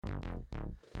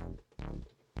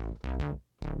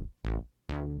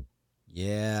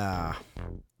Yeah.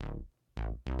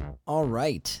 All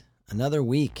right. Another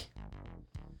week.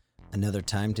 Another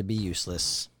time to be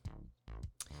useless.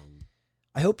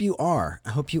 I hope you are. I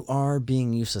hope you are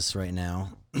being useless right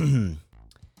now.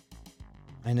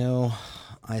 I know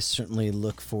I certainly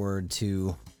look forward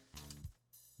to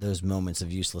those moments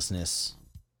of uselessness.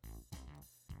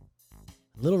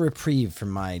 A little reprieve from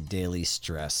my daily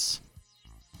stress.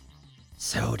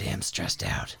 So damn stressed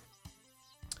out.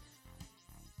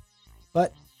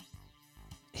 But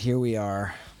here we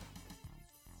are,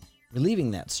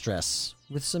 relieving that stress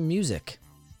with some music.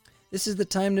 This is the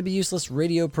Time to Be Useless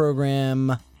radio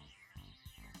program,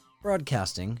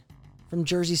 broadcasting from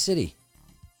Jersey City.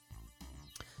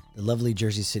 The lovely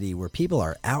Jersey City where people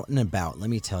are out and about, let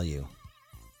me tell you.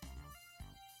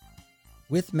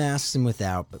 With masks and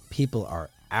without, but people are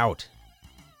out.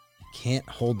 You can't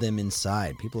hold them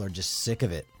inside. People are just sick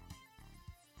of it.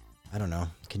 I don't know.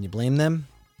 Can you blame them?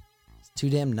 It's too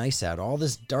damn nice out. All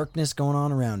this darkness going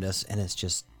on around us, and it's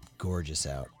just gorgeous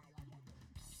out.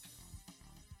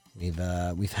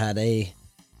 We've had a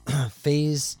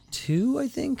phase 2, I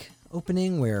think,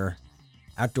 opening where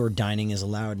outdoor dining is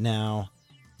allowed now.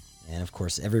 And of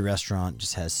course, every restaurant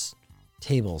just has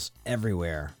tables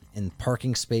everywhere. In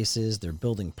parking spaces, they're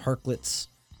building parklets.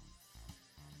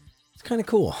 It's kind of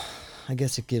cool. I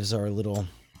guess it gives our little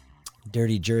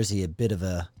dirty Jersey a bit of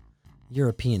a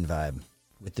European vibe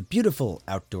with the beautiful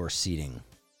outdoor seating.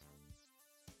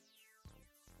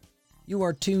 You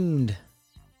are tuned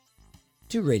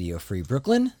to Radio Free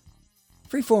Brooklyn,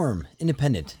 freeform,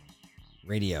 independent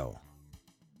radio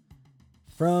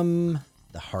from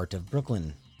the heart of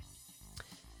Brooklyn.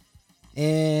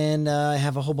 And I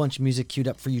have a whole bunch of music queued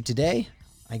up for you today.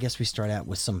 I guess we start out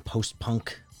with some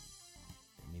post-punk,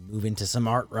 then we move into some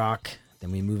art rock,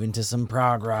 then we move into some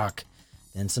prog rock,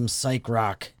 then some psych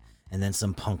rock, and then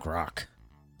some punk rock.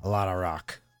 A lot of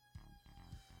rock.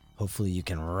 Hopefully you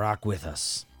can rock with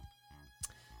us.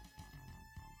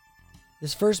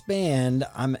 This first band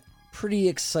I'm pretty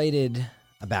excited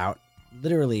about.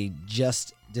 Literally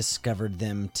just discovered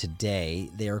them today.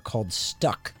 They are called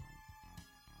Stuck.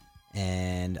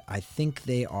 And I think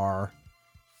they are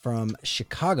from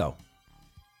Chicago.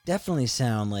 Definitely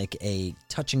sound like a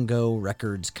Touch and Go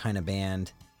Records kind of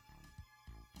band.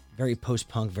 Very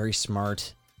post-punk, very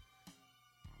smart.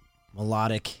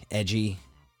 Melodic, edgy.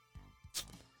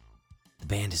 The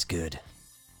band is good.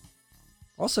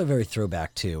 Also very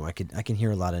throwback too. I can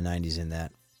hear a lot of 90s in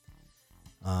that.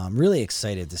 I'm really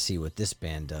excited to see what this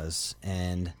band does,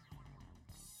 and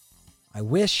I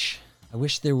wish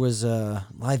there was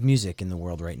live music in the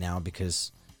world right now,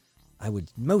 because I would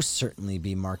most certainly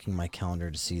be marking my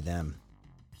calendar to see them.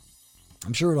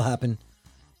 I'm sure it'll happen.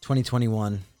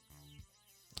 2021.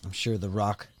 I'm sure the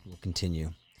rock will continue.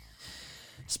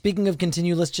 Speaking of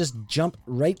continue, let's just jump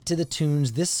right to the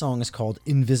tunes. This song is called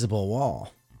Invisible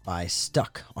Wall by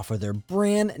Stuck, off of their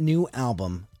brand new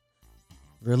album,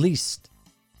 released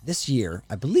this year,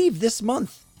 I believe this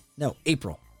month. No,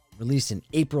 April. Released in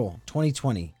April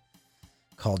 2020,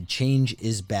 called Change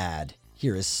is Bad.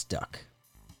 Here is Stuck.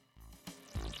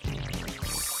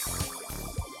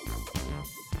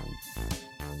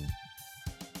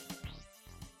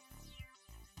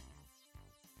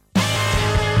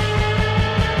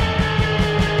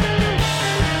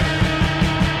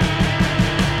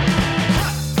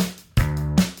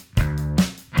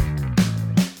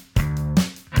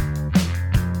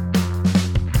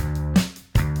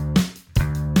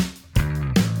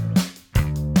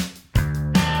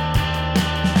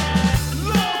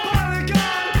 Nobody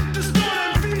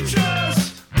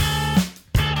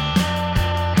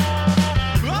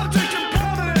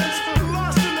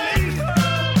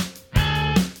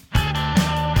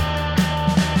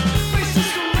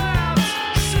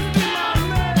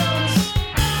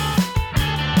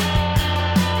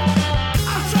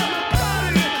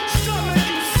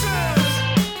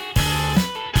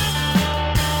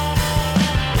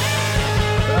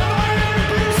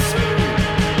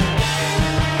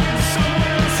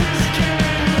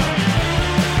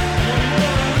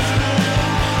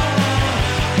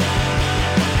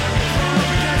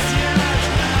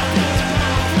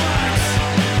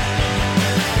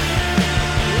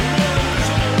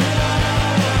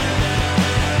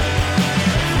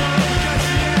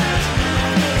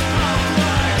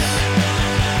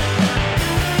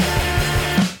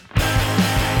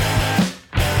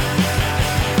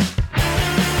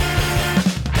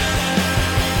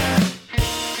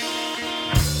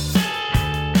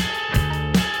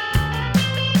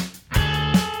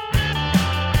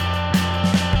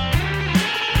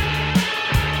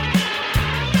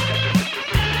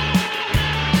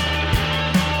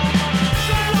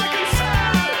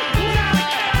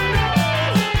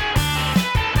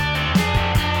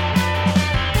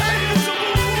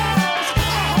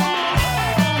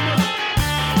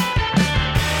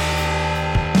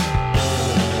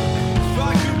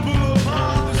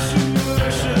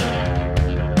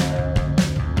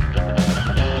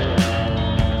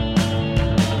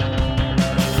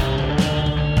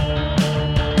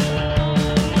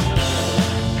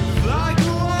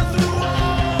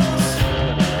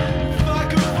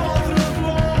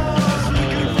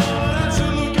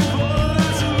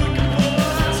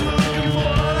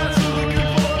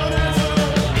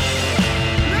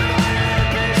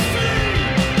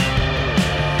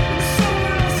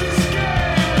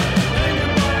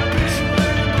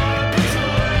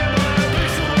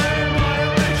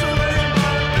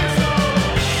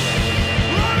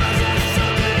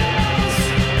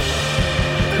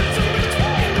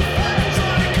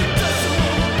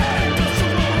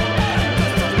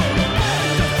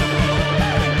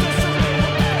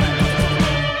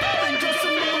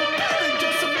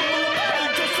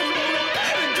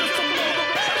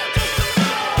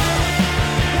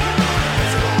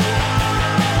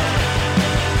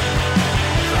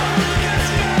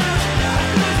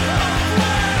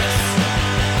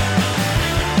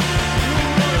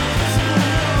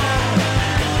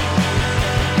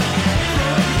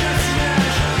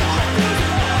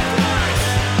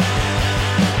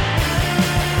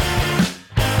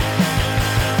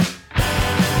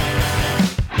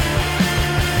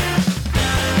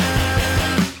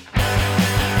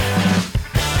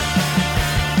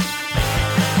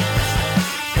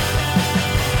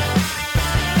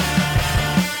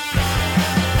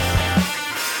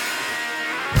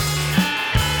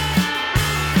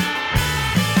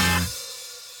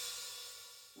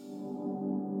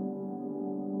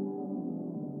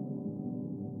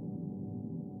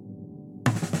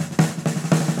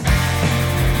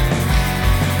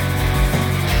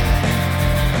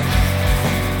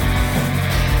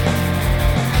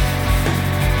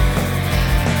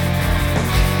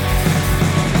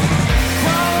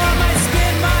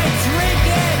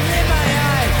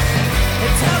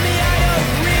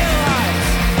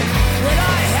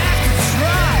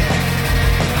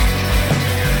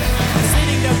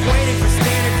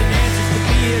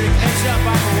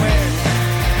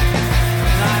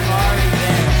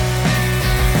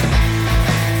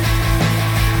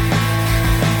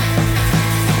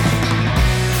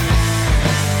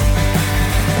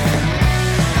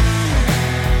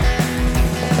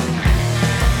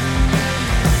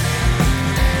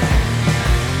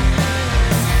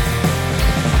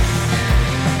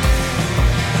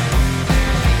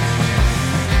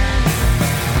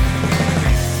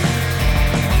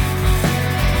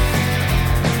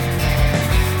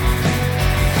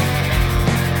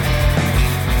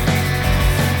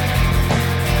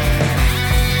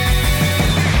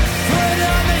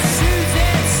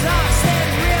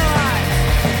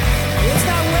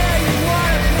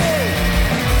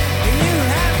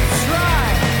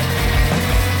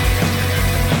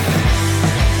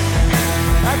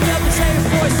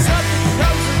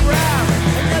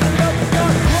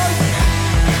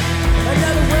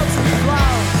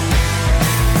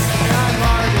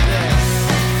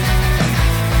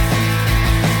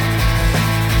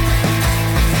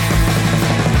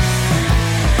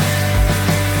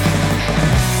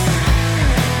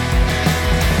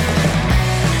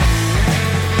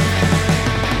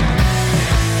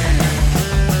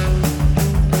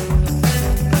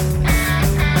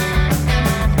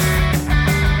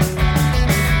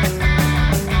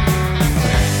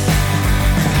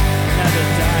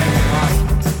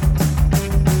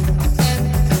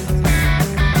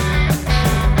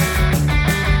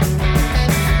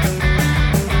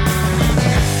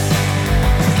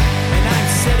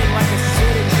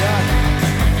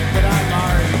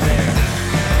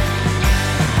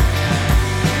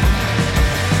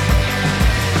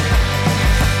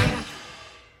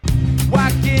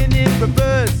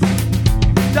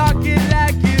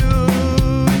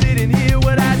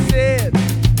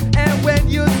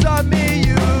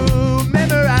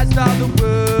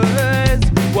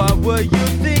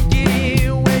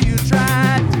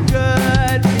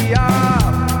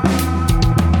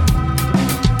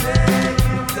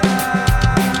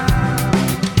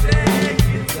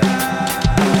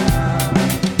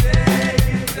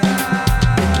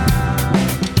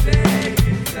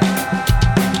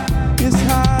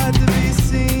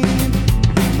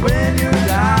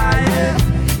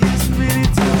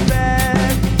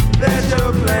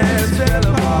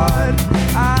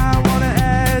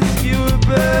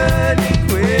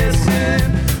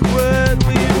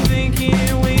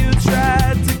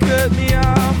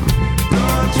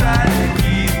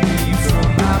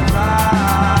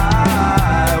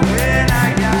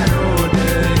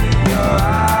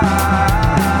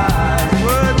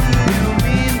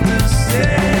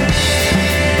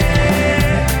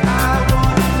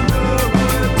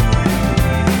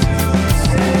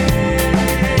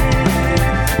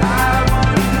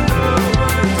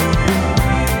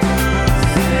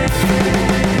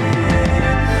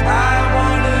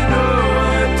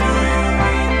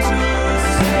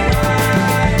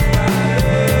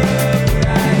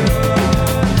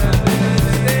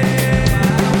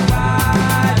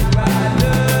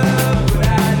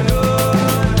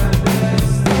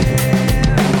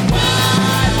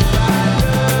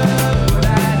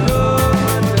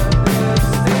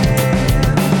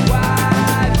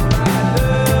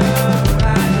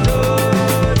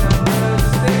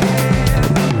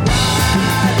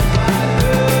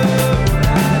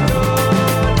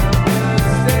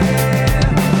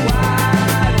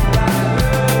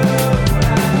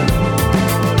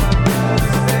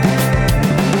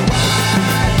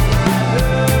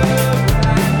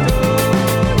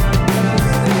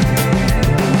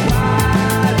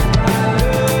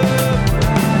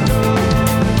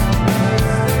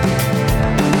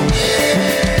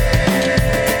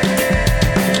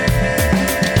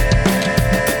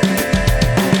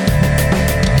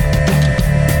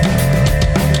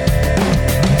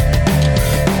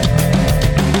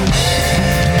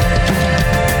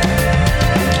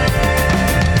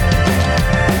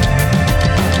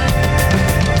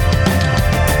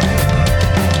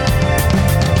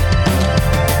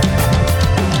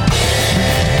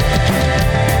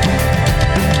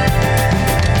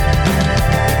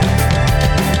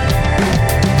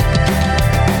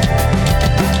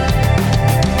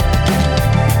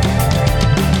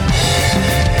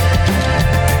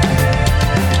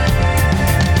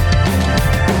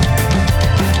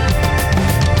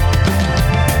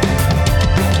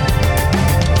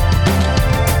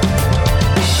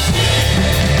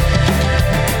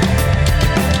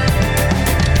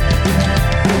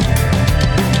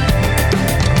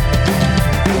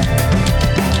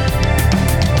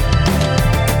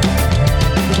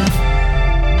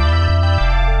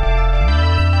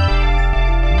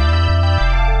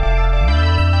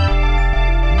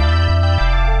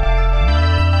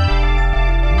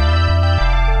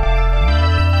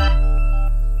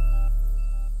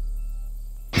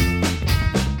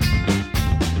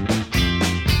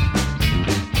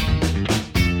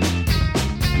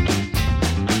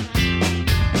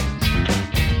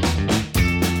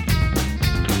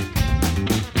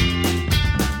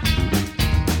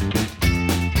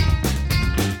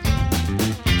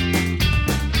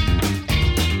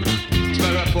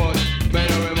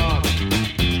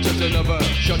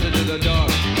shut into the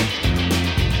dark.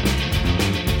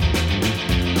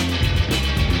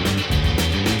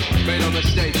 Made no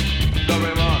mistake, no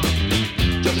remark.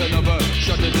 Just another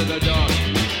shut into the dark.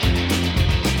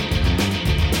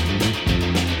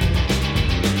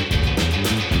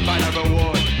 Find a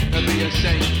reward and be a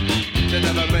saint to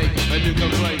never make a new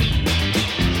complaint.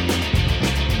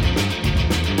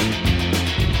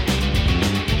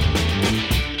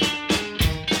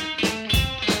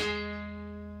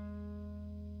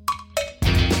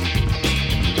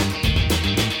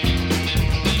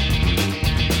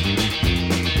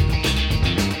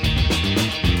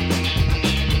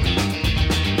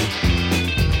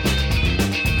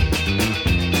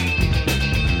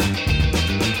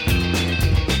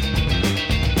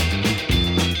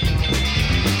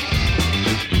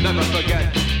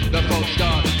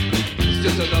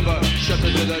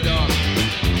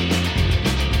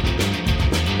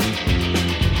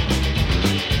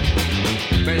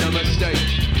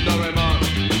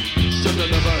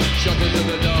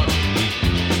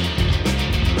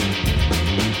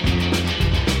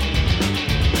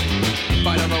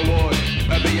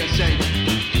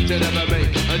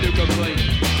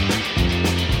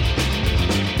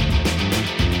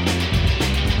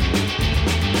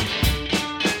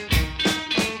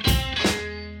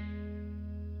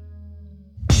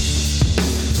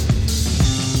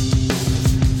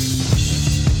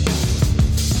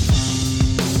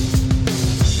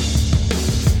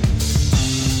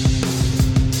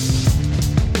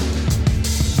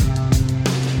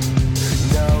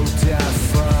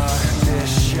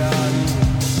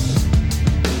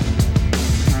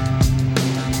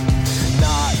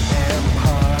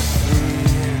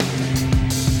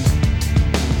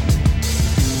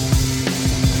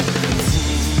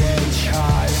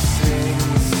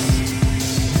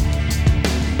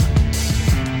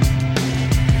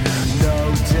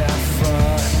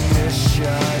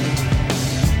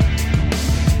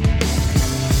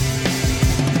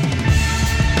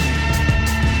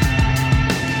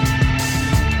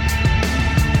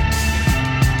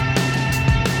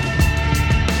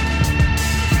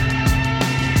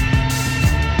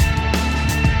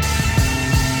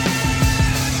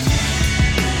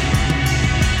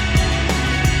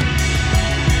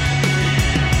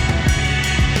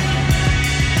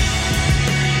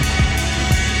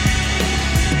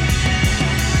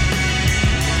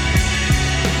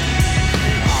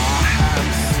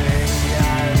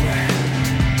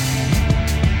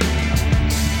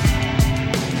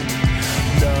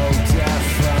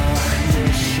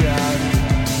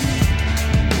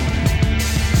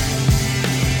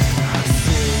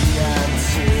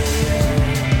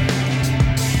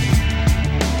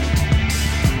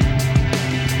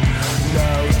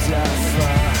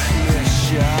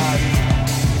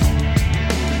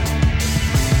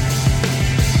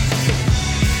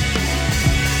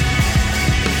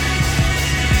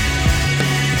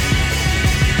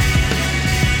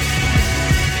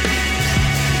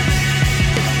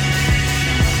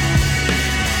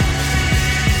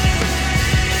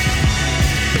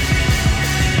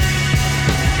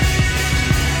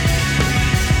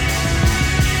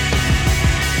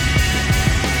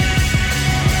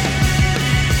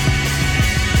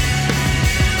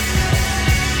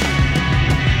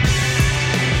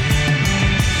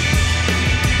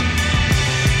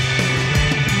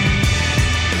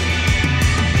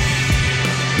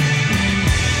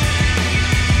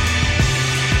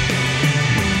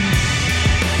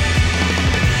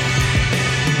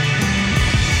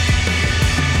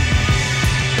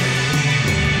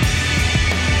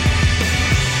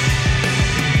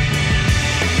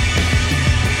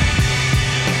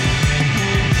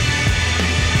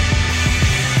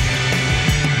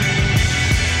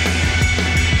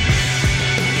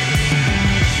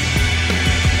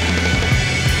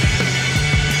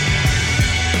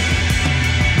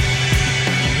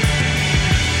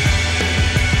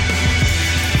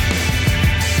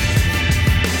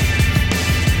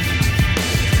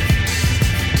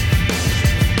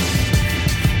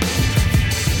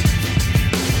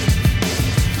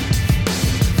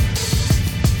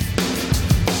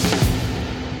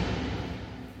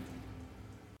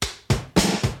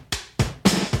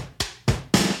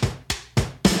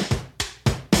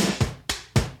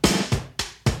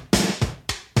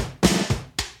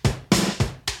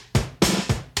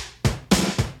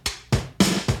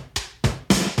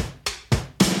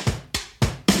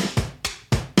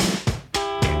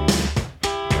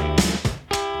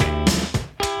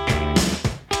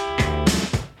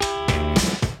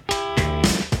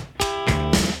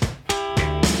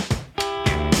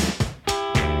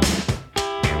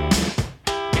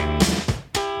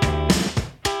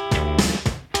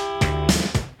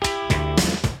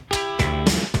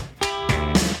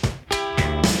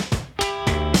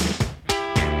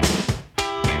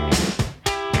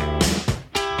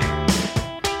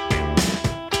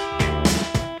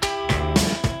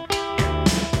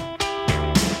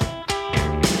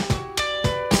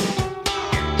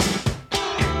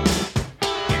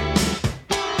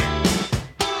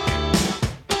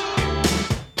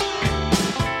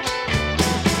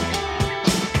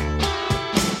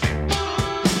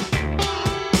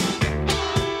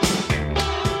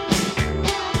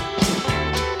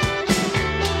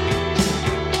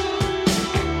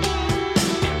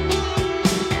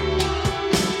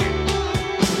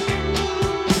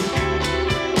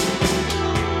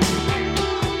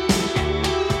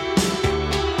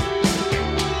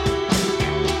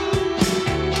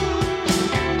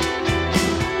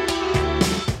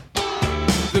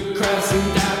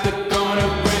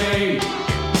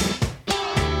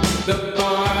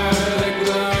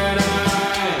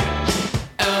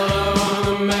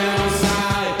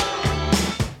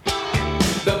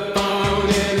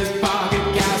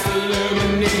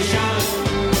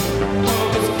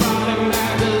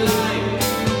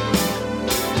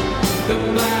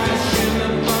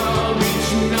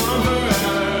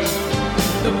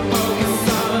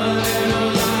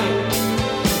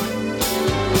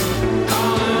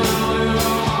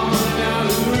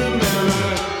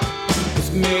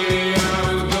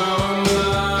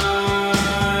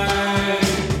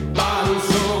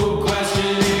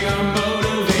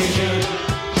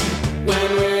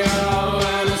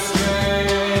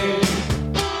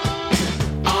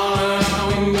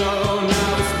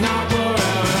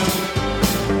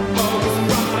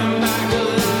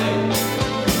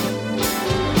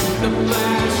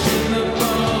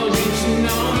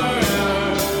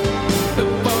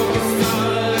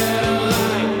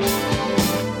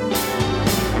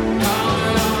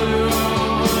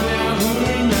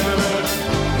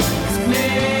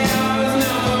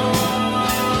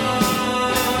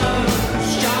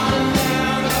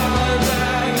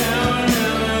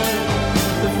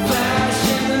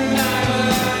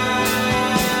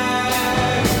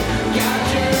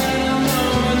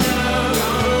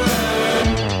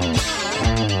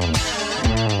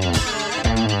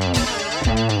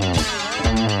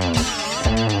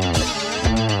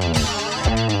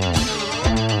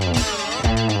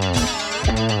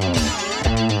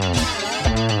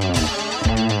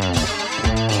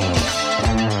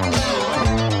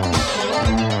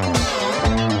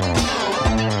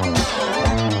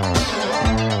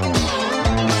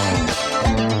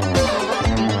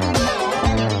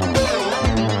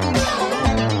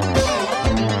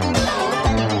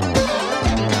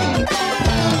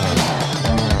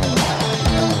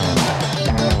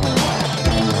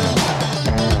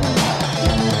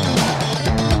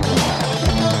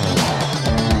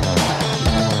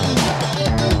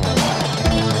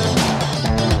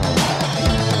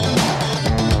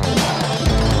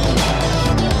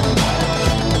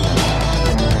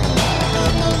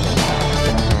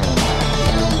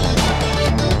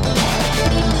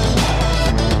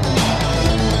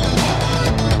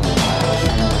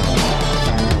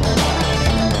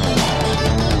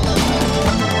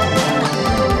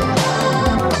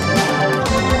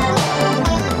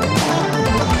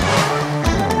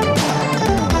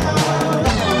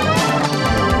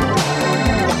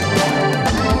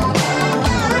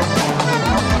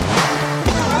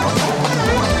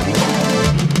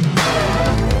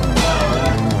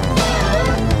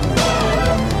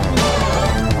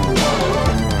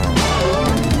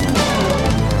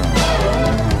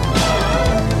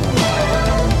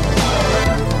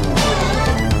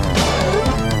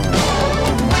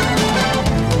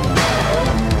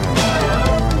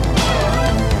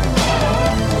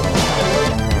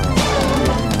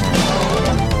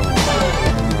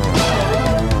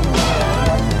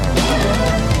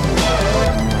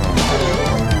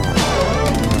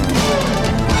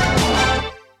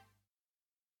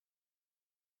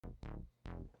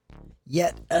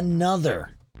 Yet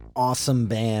another awesome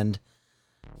band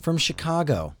from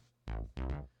Chicago.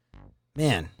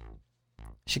 Man,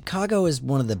 Chicago is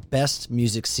one of the best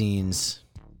music scenes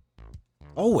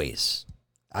always.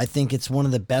 I think it's one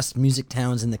of the best music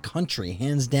towns in the country,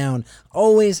 hands down,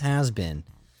 always has been.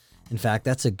 In fact,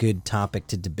 that's a good topic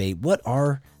to debate. What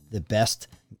are the best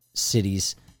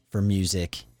cities for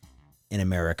music in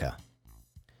America?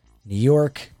 New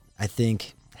York, I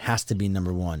think, has to be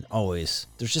number one, always.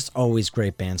 There's just always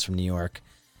great bands from New York.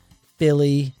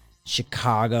 Philly,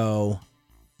 Chicago,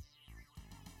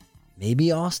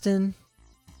 maybe Austin,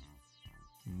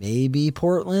 maybe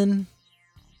Portland.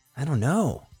 I don't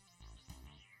know.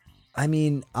 I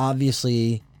mean,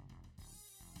 obviously,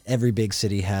 every big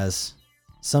city has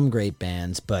some great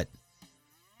bands, but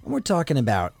when we're talking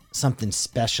about something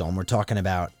special and we're talking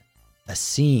about a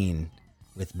scene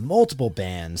with multiple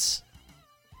bands,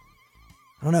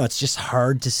 I don't know, it's just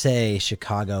hard to say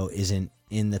Chicago isn't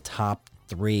in the top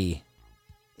three.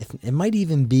 It might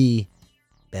even be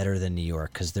better than New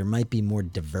York because there might be more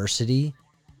diversity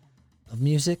of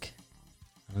music.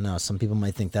 I don't know, some people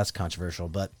might think that's controversial,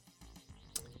 but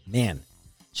man,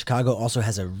 Chicago also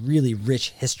has a really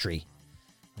rich history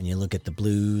when you look at the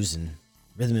blues and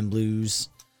rhythm and blues.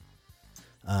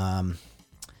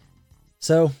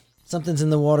 So something's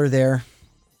in the water there.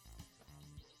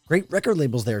 Great record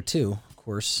labels there too, of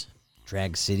course.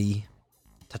 Drag City,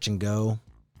 Touch and Go,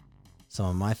 some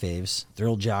of my faves.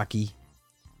 Thrill Jockey,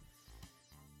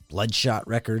 Bloodshot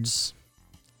Records.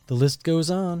 The list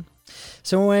goes on.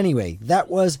 So anyway, that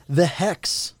was The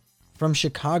Hex from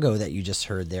Chicago that you just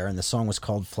heard there, and the song was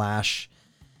called Flash,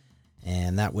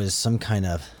 and that was some kind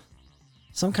of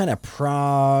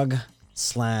prog /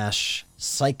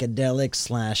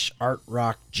 psychedelic / art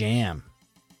rock jam.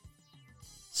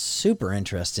 Super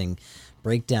interesting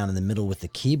breakdown in the middle with the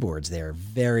keyboards there.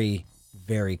 Very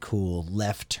very cool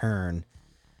left turn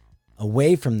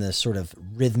away from the sort of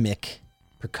rhythmic,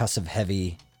 percussive,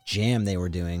 heavy jam they were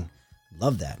doing.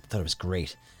 Love that. Thought it was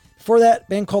great. Before that, a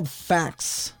band called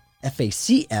Facs,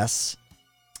 F-A-C-S,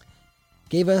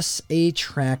 gave us a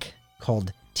track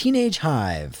called Teenage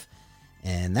Hive.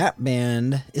 And that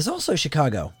band is also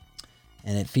Chicago.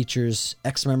 And it features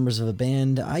ex-members of a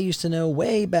band I used to know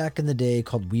way back in the day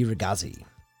called We Ragazzi.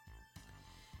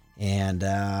 And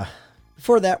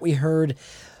before that, we heard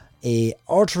a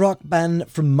art rock band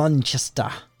from Manchester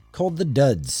called The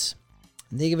Duds.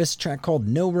 They gave us a track called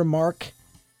No Remark,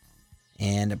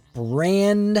 and a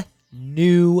brand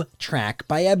new track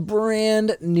by a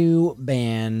brand new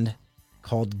band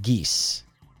called Geese.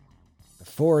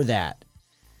 Before that,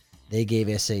 they gave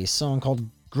us a song called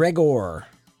Gregor,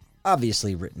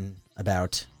 obviously written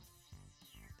about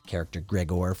the character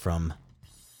Gregor from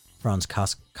Franz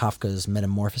Kafka's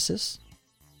Metamorphosis.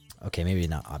 Okay, maybe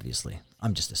not obviously.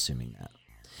 I'm just assuming that.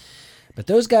 But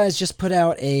those guys just put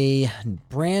out a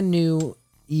brand new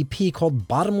EP called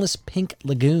Bottomless Pink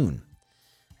Lagoon.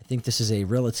 I think this is a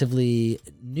relatively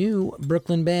new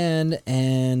Brooklyn band,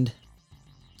 and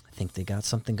I think they got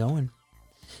something going.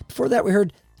 Before that, we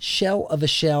heard Shell of a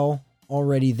Shell,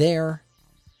 Already There.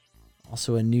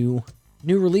 Also a new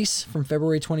release from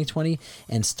February 2020.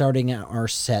 And starting out our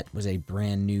set was a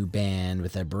brand new band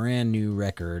with a brand new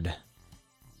record.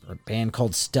 A band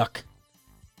called Stuck.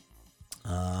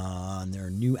 On their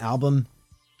new album,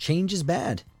 Change is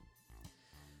Bad.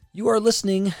 You are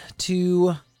listening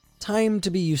to Time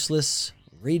to Be Useless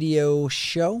radio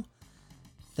show.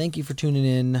 Thank you for tuning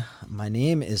in. My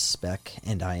name is Spec,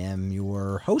 and I am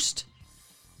your host.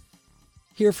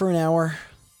 Here for an hour,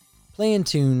 playing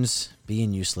tunes,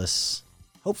 being useless,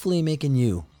 hopefully making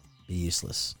you be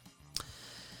useless.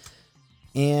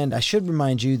 And I should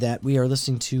remind you that we are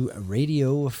listening to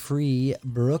Radio Free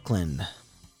Brooklyn.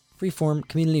 Freeform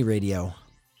community radio.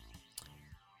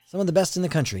 Some of the best in the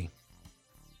country.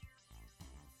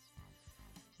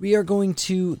 We are going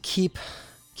to keep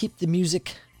the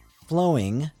music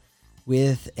flowing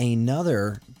with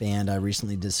another band I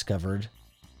recently discovered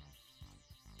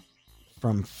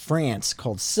from France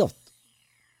called Silt.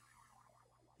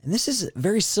 And this is a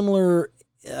very similar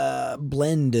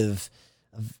blend of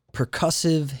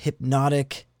percussive,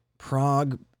 hypnotic,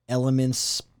 prog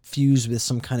elements fused with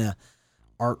some kind of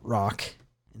art rock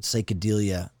and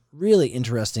psychedelia. Really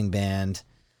interesting band.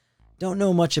 Don't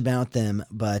know much about them,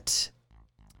 but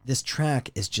this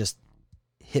track is just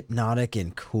hypnotic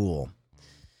and cool.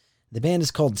 The band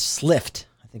is called Slift.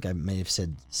 I think I may have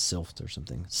said Silft or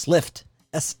something. Slift.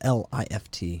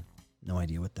 S-L-I-F-T. No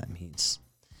idea what that means.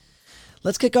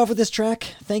 Let's kick off with this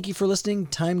track. Thank you for listening.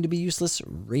 Time to Be Useless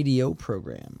radio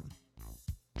program.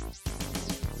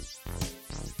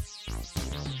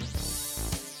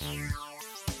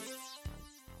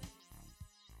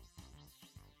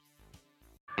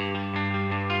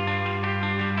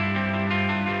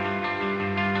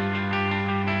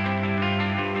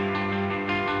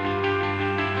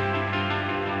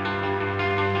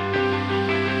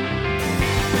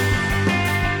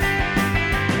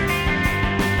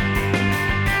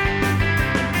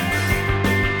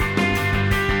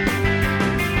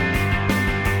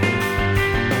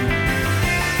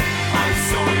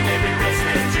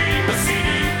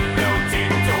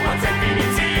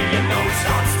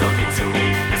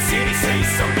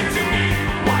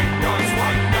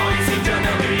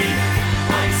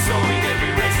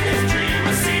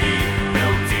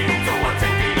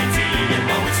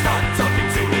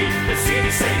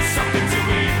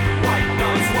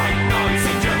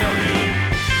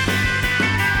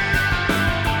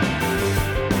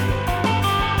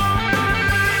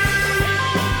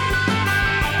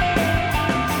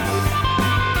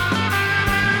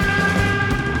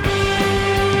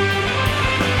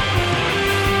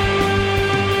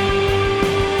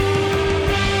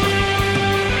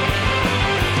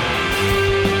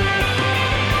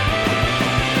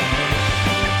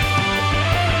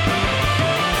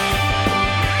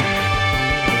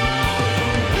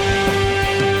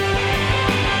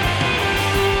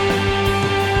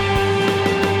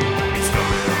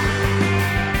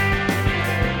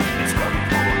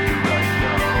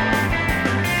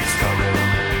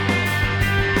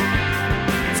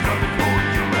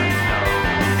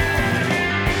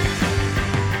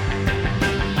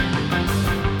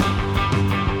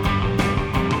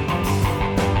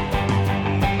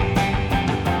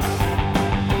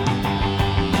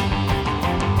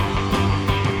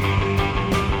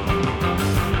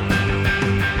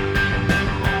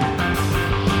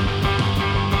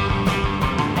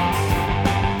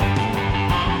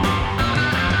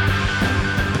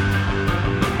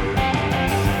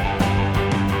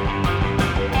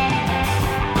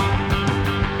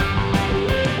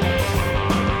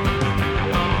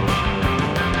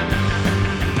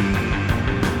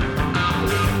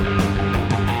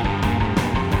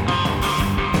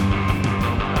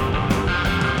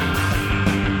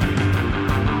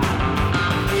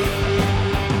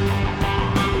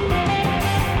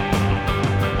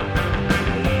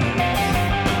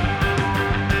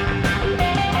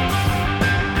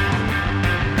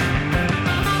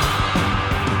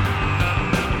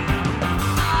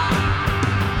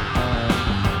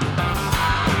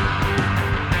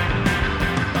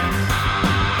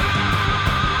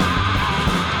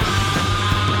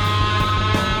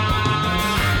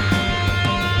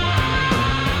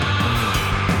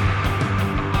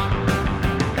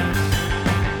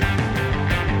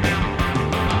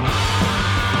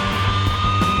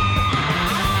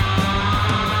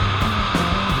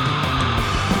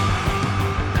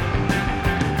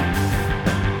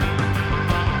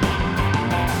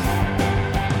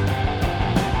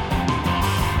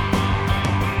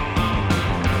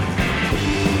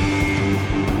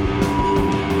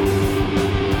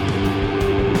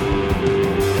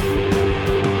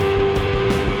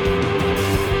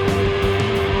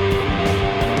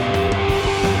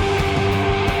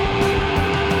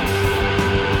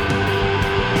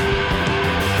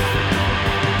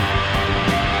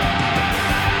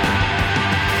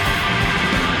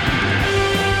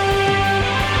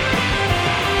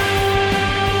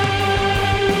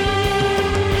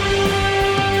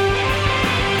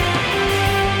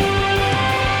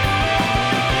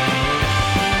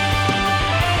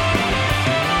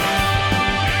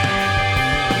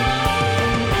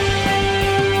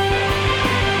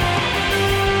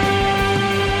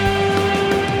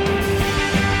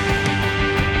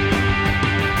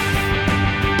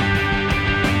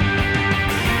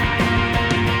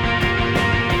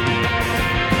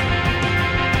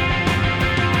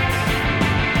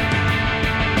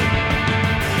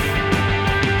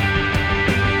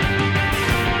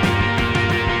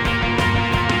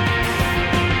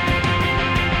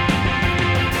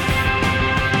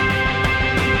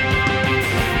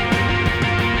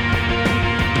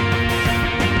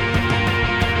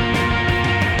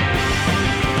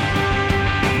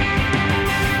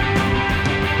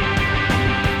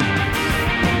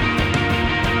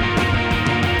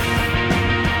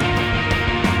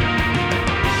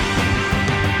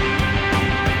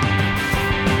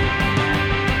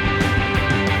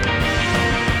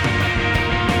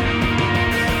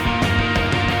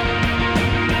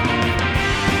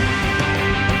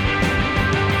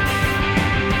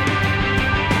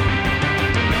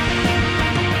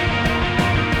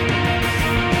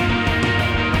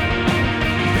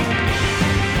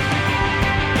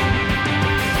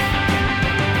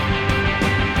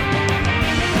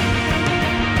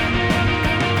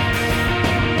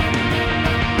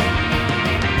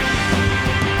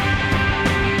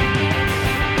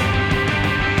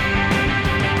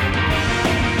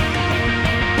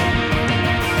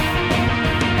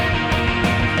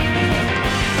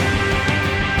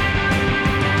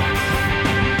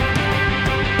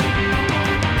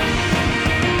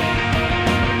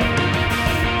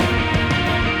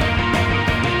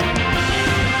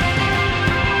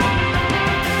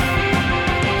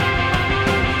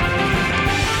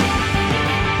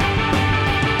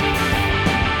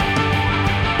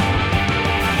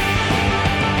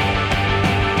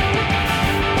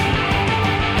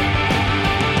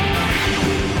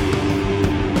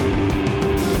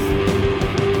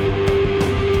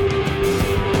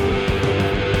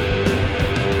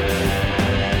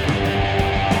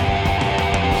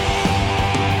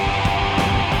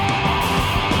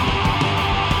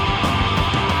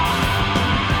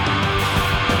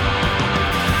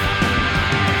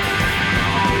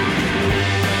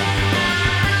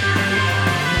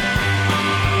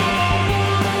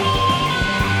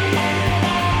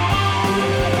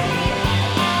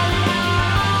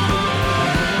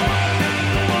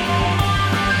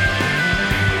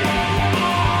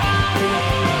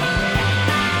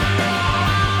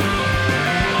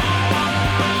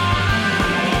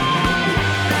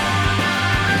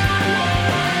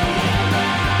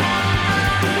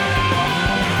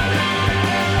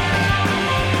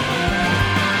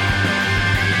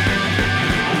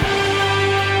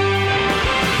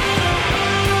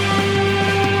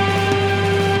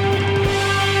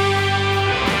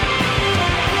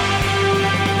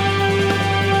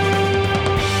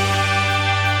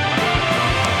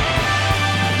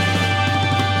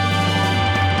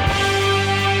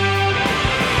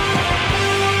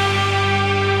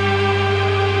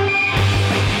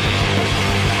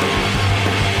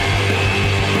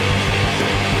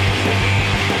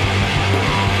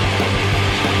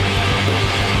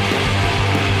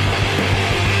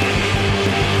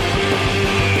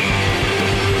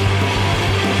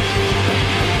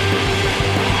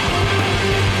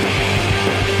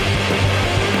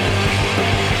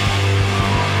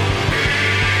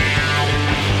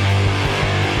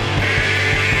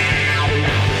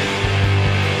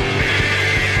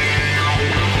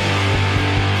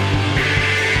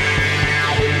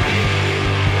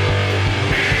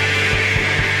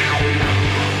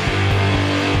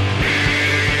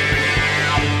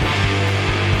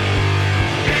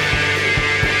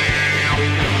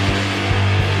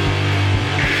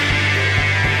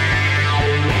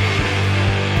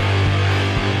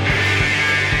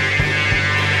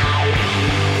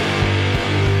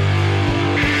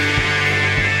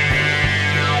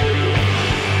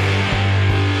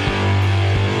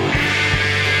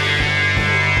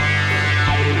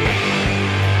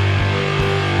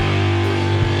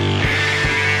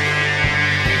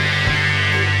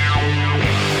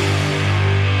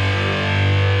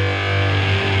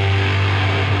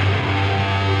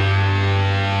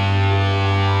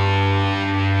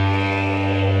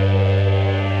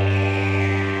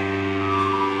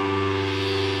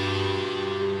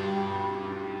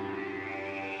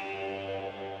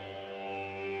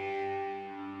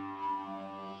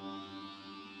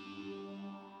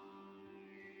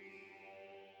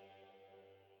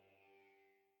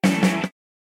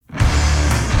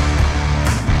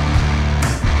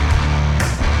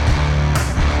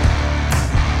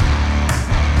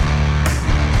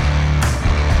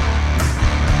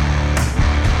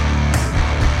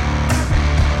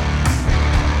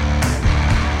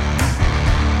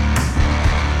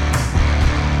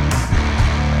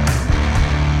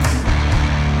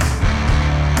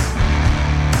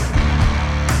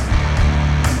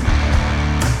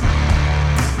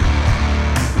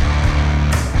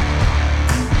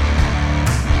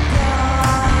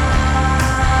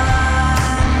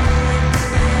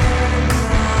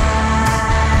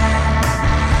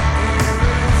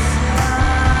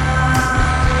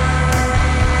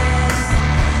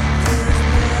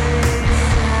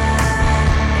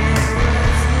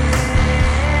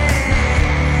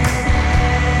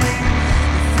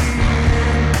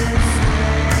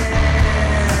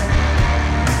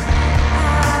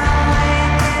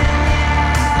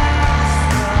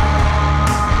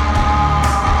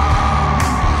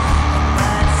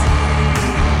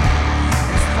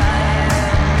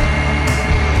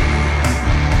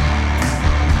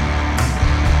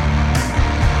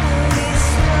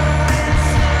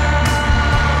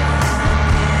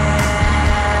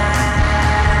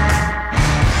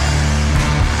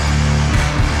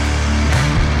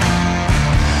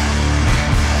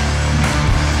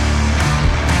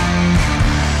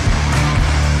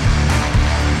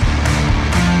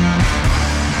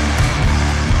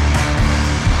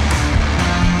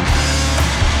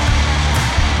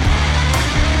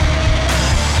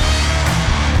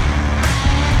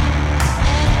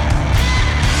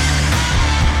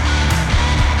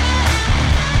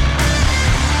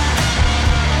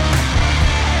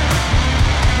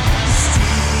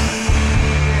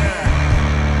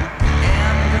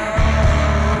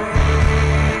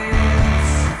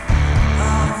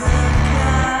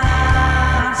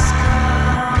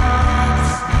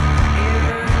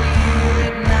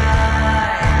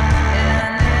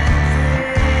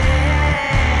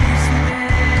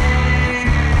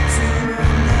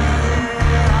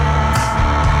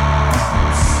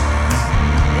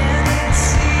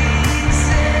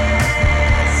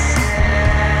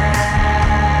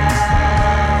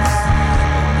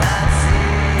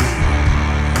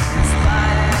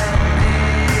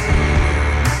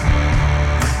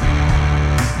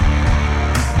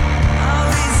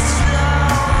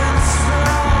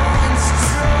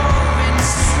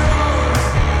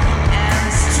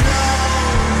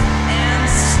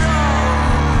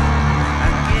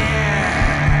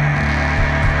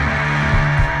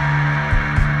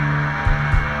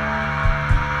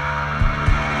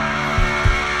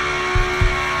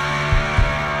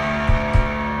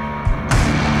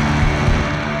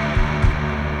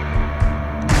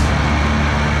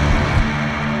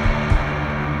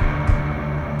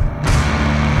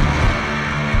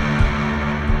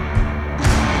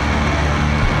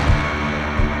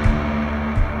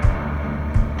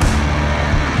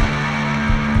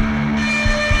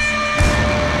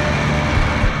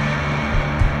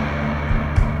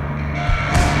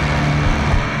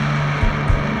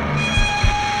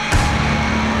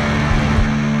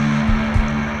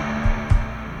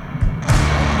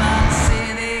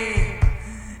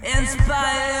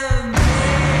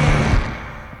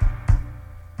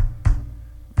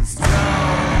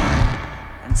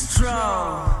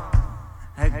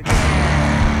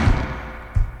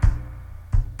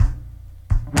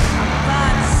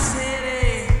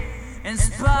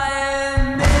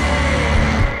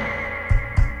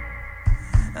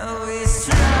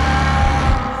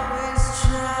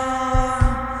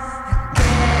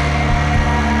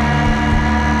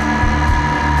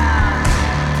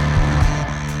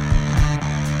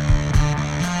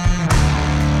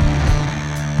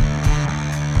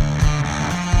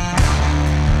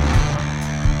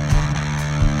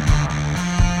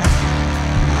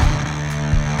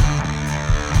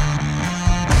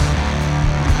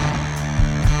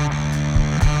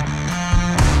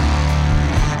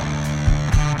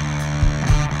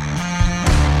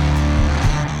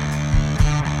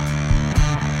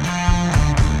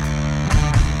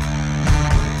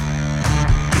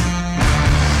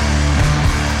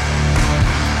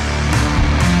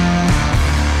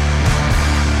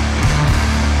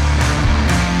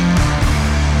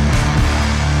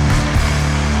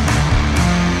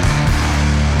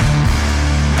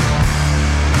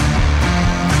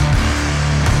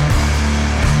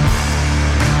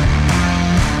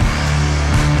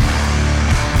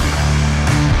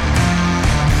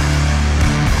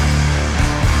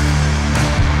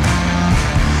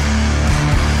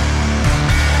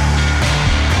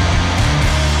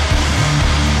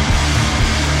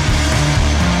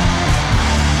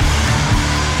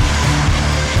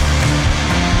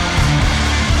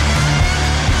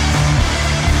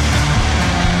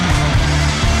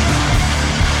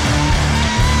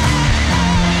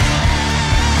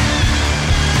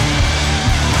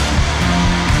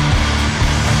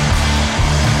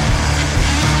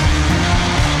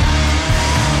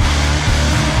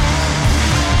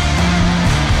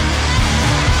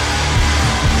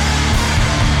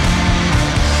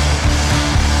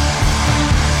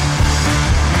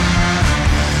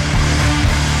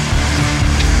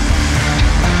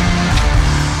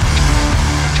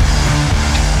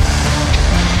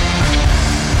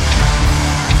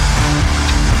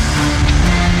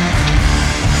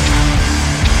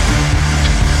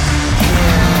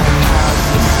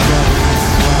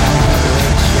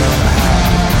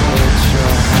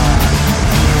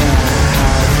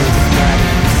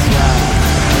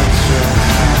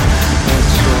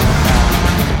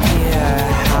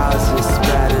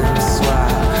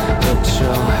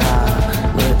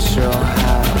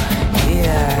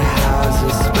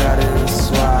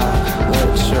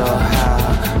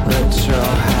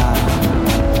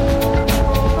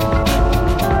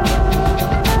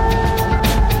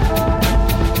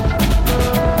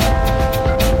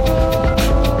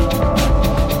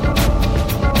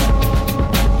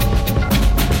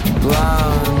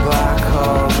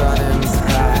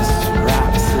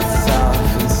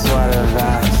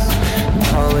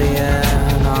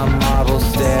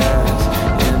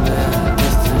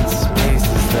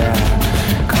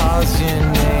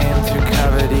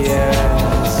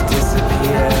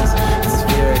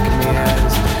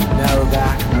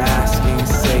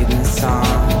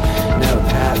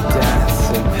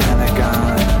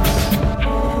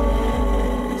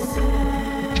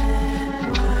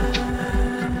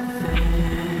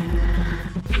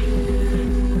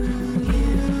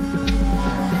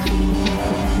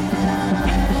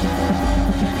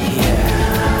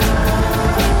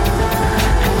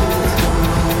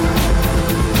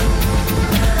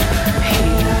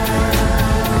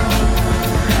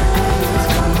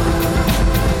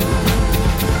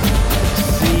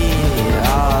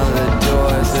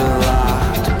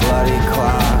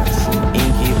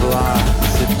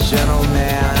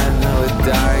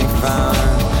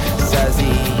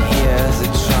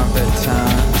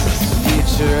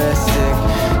 plastic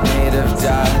made of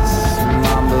dust,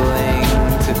 mumbling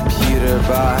to pewter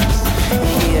box.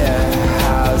 Here,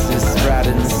 houses spread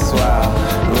and swell,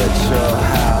 literal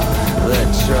hell,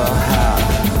 literal hell.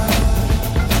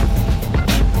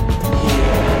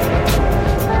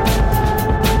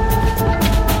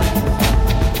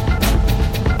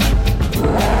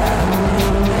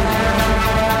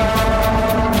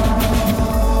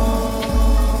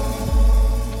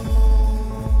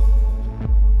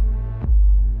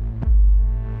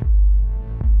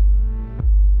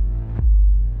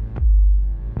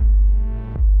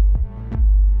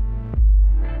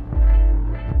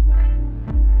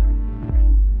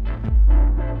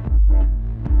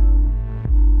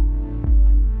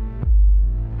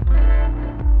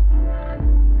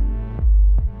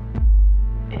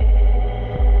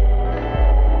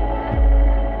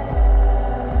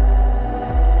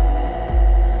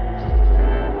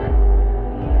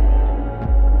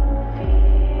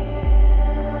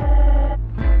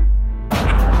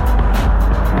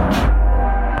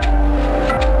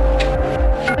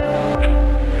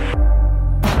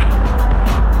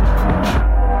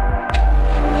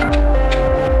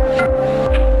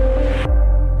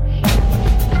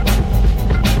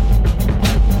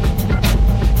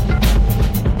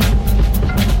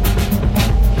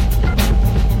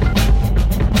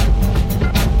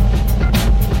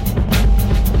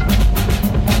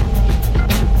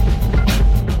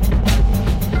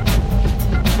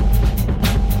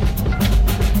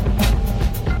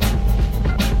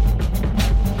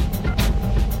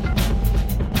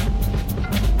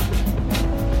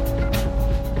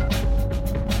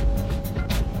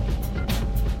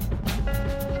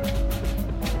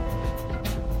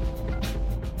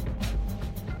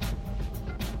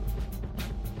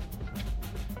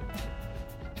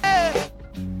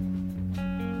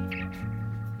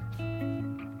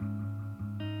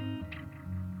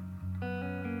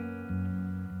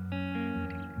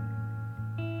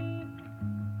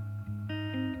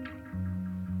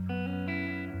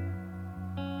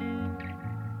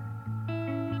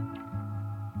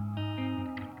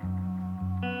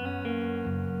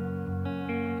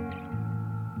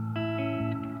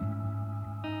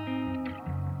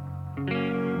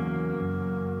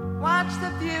 Watch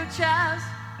the futures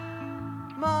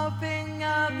morphing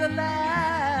of the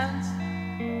lands,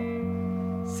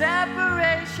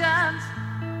 separations,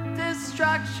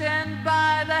 destruction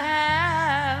by the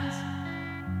hands.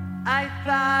 I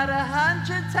thought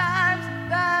 100 times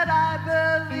that I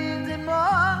believed in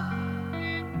more,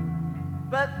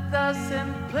 but the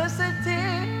simplicity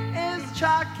is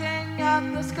chalking up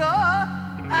the score.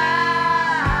 Ow.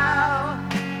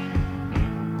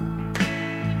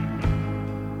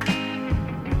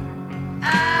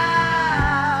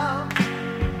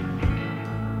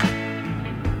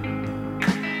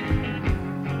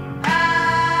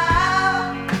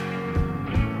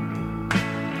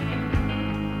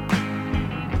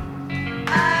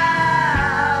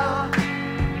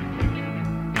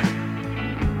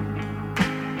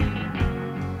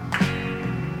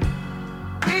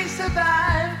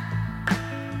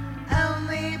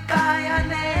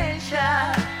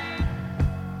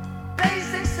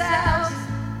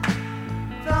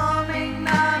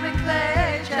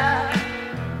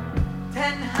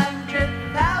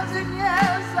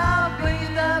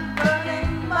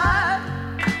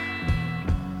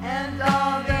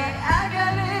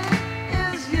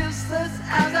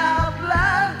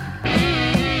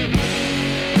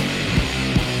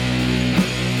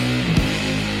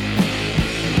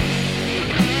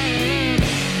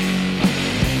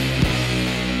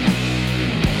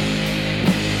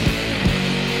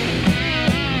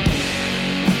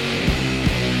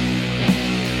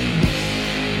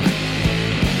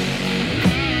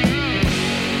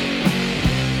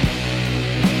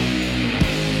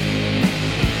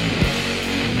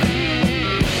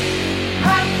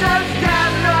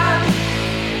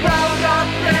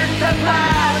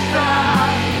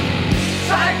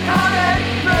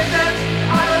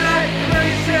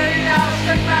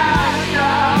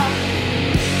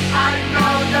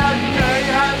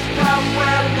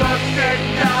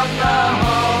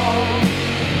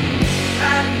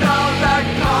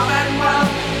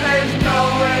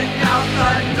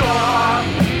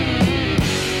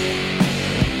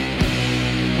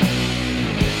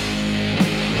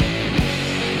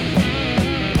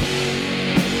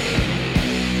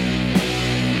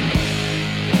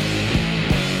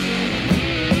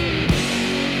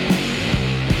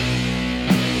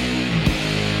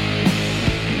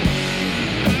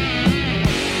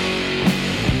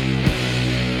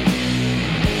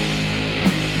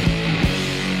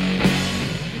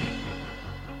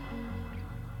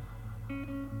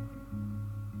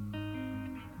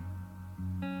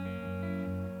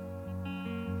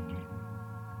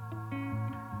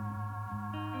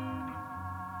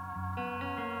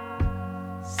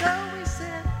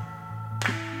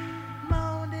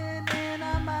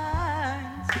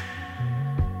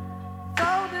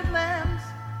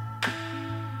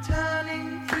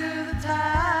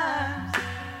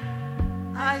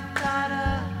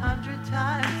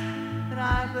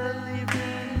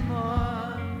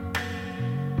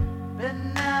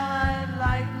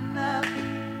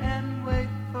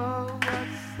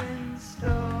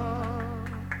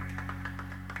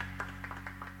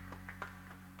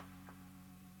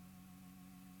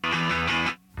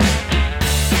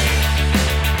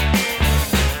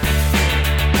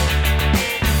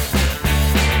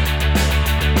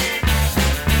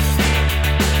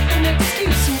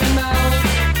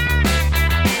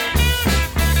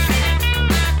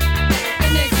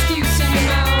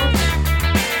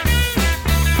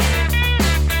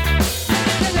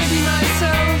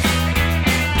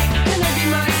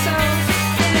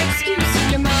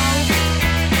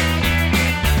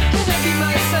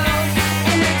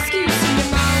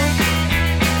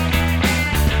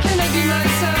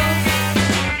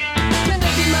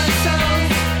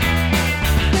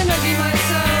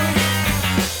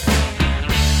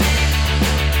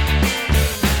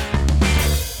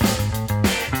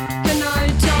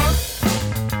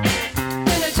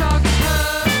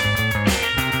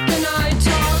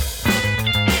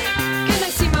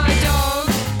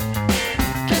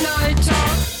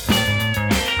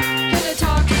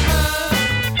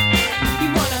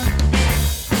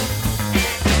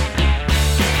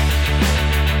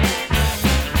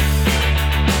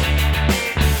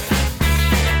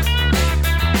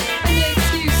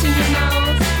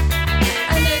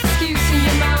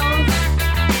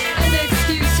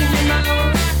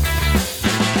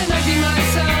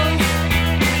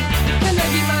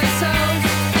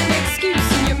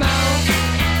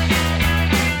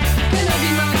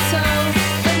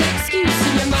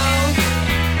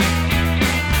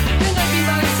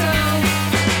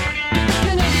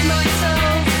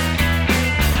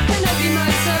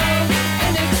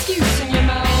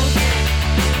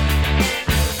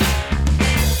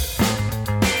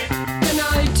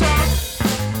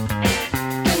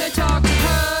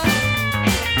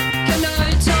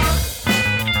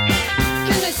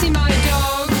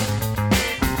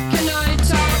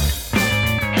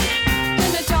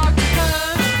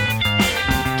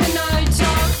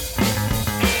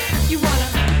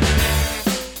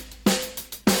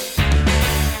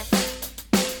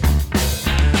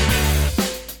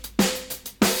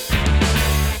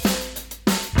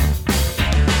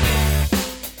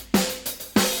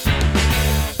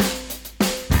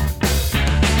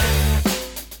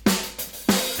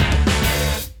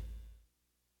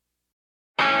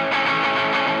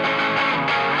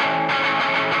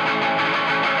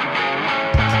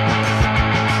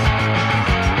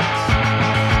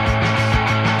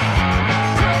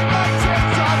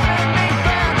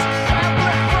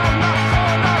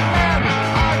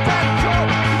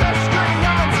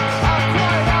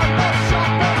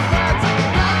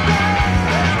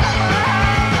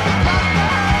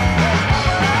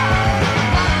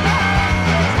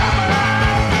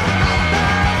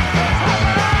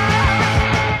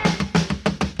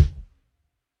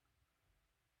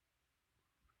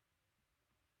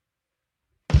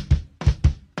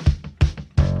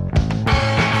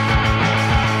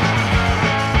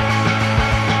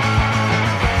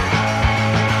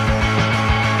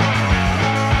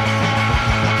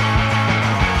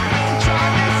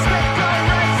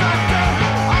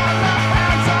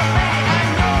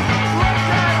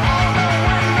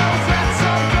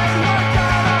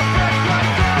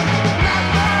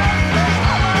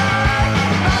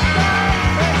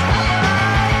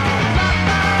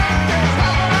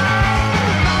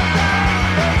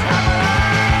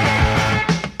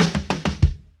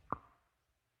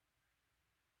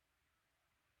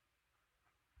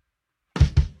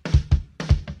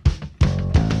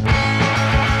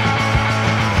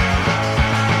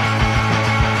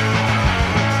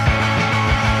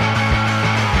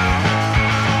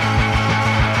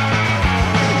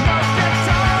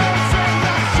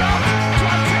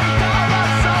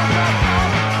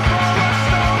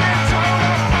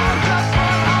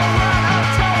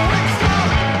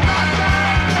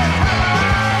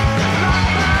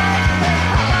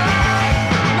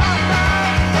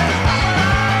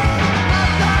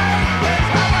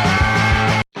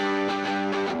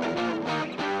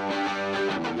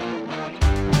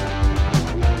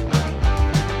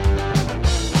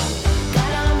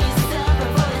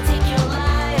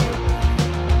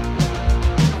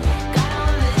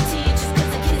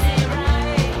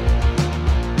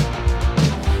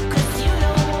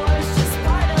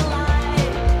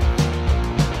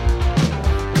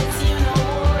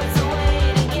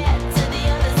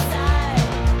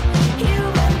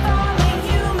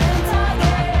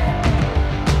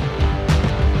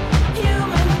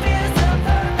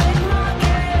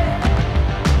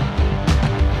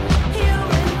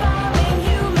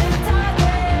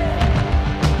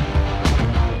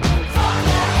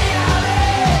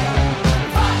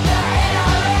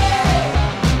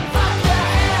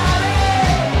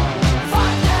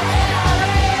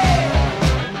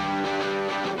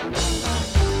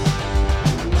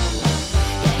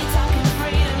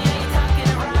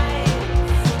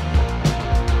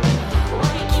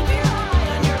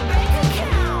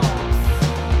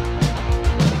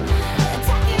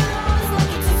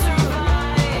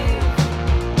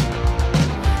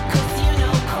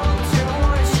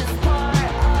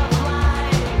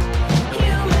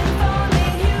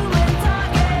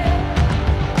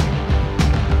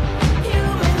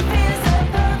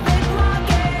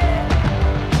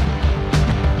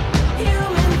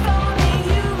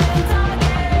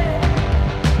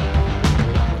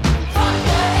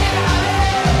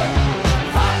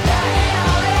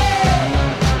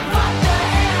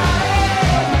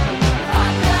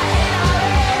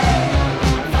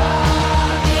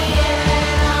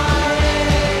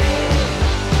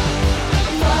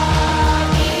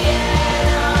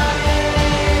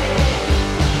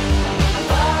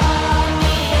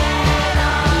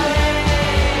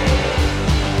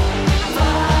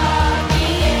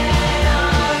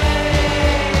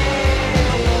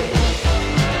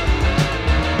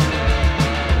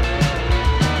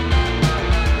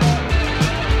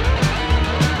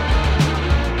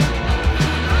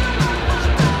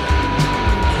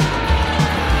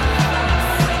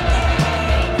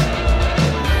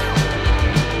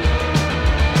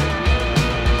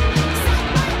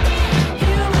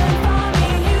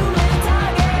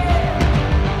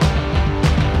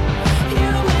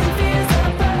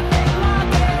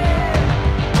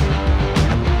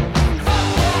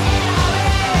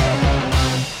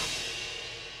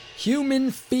 Human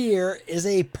fear is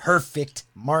a perfect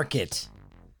market.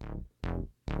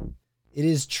 It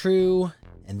is true,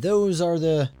 and those are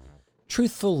the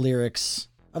truthful lyrics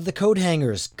of the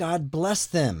Coathangers. God bless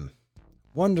them.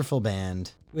 Wonderful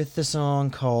band with the song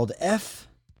called F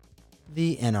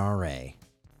the NRA.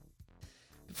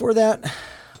 Before that,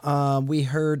 we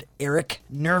heard Eric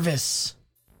Nervous.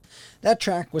 That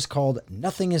track was called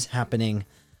Nothing Is Happening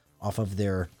off of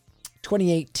their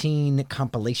 2018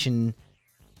 compilation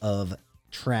of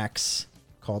tracks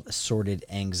called Assorted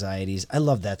Anxieties. I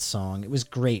love that song. It was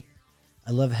great. I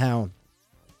love how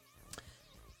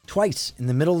twice in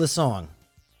the middle of the song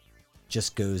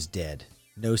just goes dead.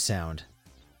 No sound.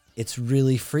 It's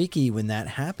really freaky when that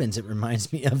happens. It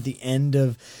reminds me of the end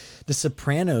of The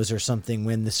Sopranos or something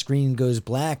when the screen goes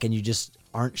black and you just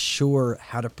aren't sure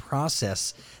how to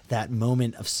process that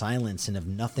moment of silence and of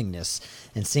nothingness.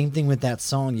 And same thing with that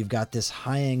song. You've got this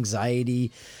high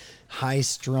anxiety,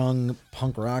 high-strung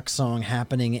punk rock song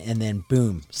happening, and then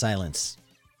boom, silence.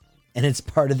 And it's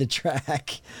part of the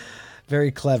track. Very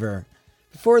clever.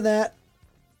 Before that,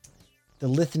 the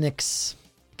Lithnix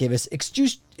gave us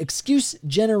Excuse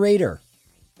Generator.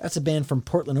 That's a band from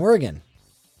Portland, Oregon.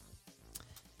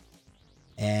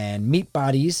 And Meat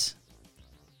Bodies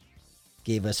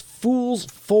gave us Fools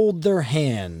Fold Their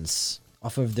Hands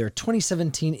off of their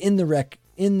 2017 In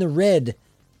the Red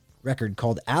record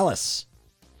called Alice.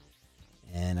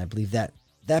 And I believe that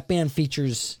band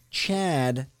features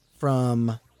Chad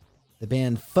from the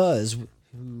band Fuzz,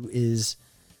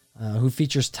 who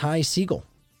features Ty Segall.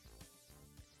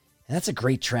 And that's a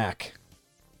great track.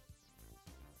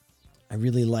 I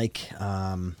really like.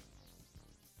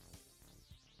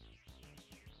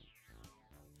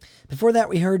 Before that,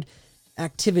 we heard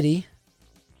Activity.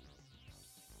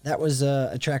 That was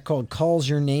a track called Calls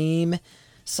Your Name.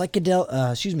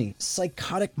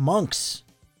 Psychotic Monks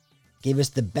gave us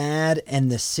The Bad and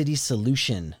the City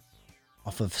Solution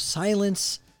off of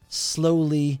Silence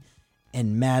Slowly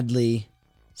and Madly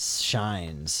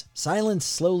Shines. Silence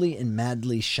Slowly and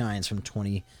Madly Shines from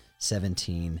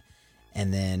 2017.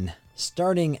 And then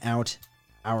starting out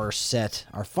our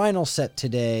final set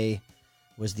today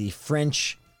was the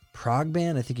French prog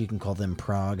band. I think you can call them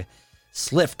prog.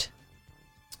 Slift.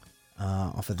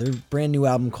 Off of their brand new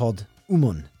album called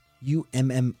Ummon.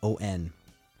 Ummon.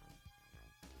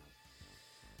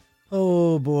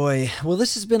 Oh boy. Well,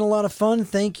 this has been a lot of fun.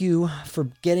 Thank you for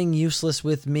getting useless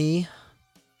with me.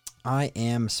 I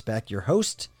am Spec, your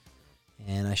host,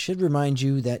 and I should remind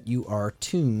you that you are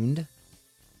tuned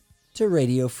to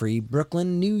Radio Free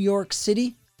Brooklyn, New York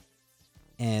City,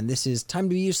 and this is Time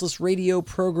to Be Useless radio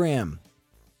program.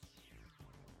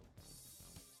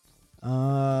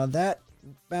 That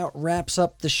about wraps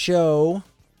up the show,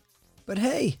 but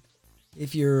hey,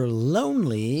 if you're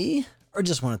lonely or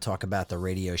just want to talk about the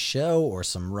radio show or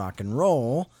some rock and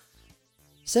roll,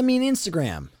 send me an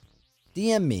Instagram,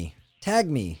 DM me, tag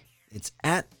me. It's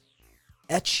at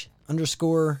 @etch_spec.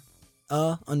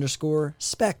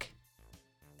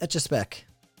 Etch-a-spec.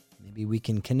 Maybe we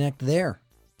can connect there.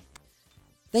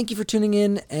 Thank you for tuning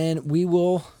in, and we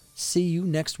will see you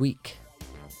next week.